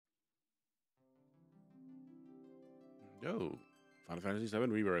Oh, Final Fantasy VII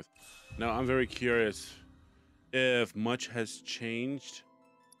Rebirth. Now, I'm very curious if much has changed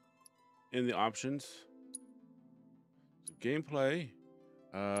in the options. So, gameplay.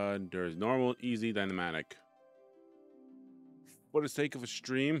 There's normal, easy, dynamic. For the sake of a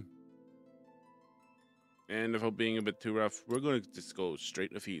stream, and if I'm being a bit too rough, we're going to just go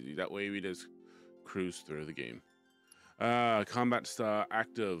straight with easy. That way we just cruise through the game. Combat style,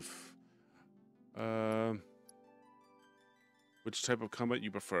 active. Which type of combat you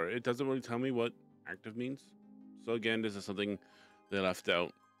prefer? It doesn't really tell me what active means. So again, this is something they left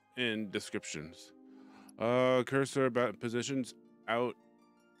out in descriptions. Cursor positions out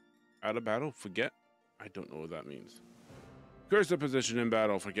of battle, forget. I don't know what that means. Cursor position in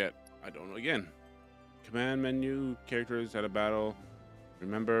battle, forget. I don't know again. Command menu, characters out of battle.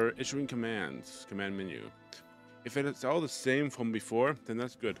 Remember issuing commands, command menu. If it's all the same from before, then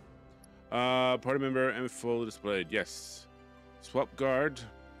that's good. Party member and full displayed, yes. Swap guard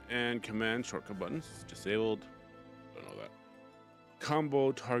and command shortcut buttons, disabled. Don't know that.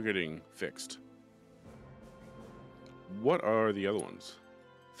 Combo targeting, fixed. What are the other ones?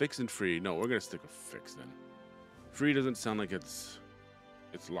 Fix and free. No, we're gonna stick with fix then. Free doesn't sound like it's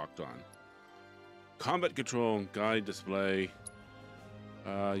locked on. Combat control, guide display.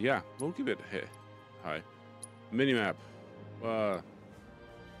 Yeah, we'll give it high. Minimap. I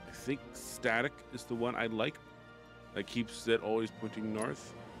think static is the one I like. That keeps it always pointing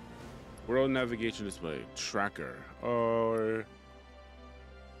north. World navigation display, tracker, or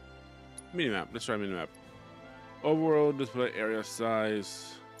minimap. Let's try minimap. Overworld display area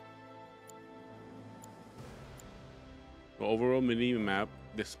size. Overall minimap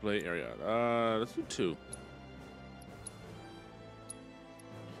display area. Let's do 2.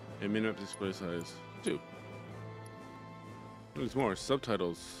 And minimap display size 2. There's more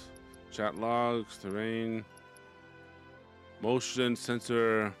subtitles, chat logs, terrain, motion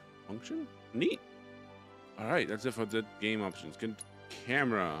sensor function. Neat. All right, that's it for the game options. Good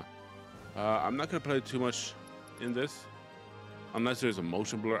camera. I'm not gonna play too much in this, unless there's a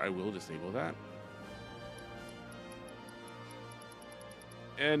motion blur. I will disable that.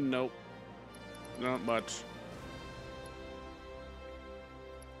 And nope, not much.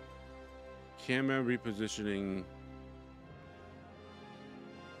 Camera repositioning.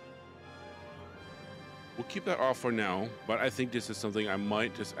 We'll keep that off for now, but I think this is something I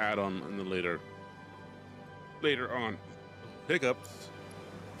might just add on in the later on. Hiccups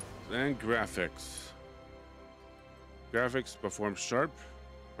and graphics. Graphics perform sharp.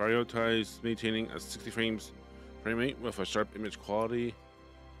 Prioritize maintaining a 60 frames frame rate with a sharp image quality.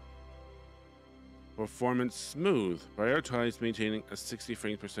 Performance smooth. Prioritize maintaining a 60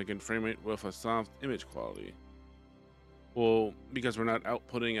 frames per second frame rate with a soft image quality. Well, because we're not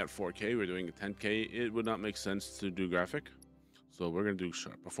outputting at 4K, we're doing 10K, it would not make sense to do graphic. So we're going to do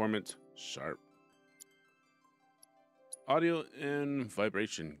sharp. Performance, sharp. Audio and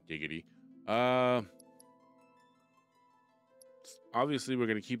vibration, giggity. Obviously, we're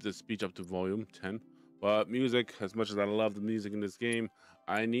going to keep the speech up to volume 10. But music, as much as I love the music in this game,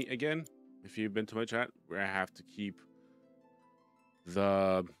 I need, again, if you've been to my chat, where I have to keep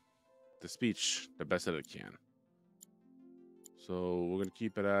the speech the best that it can. So we're gonna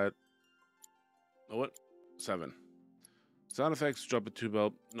keep it at 7. Sound effects, drop it 2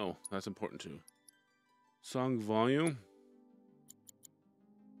 belt. No, that's important too. Song volume,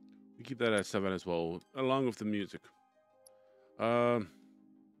 we keep that at 7 as well, along with the music.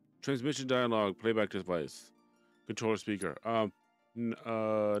 Transmission dialogue, playback device, controller speaker.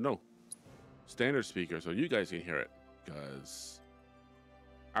 No, standard speaker, so you guys can hear it, because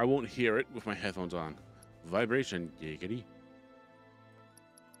I won't hear it with my headphones on. Vibration, giggity.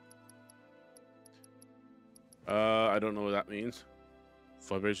 I don't know what that means.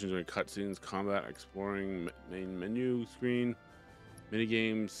 Vibrations during cutscenes, combat, exploring, main menu screen,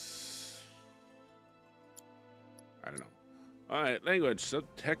 minigames. I don't know. All right, language,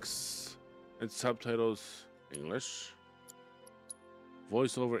 subtext and subtitles, English.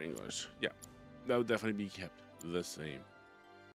 Voiceover, English. Yeah, that would definitely be kept the same.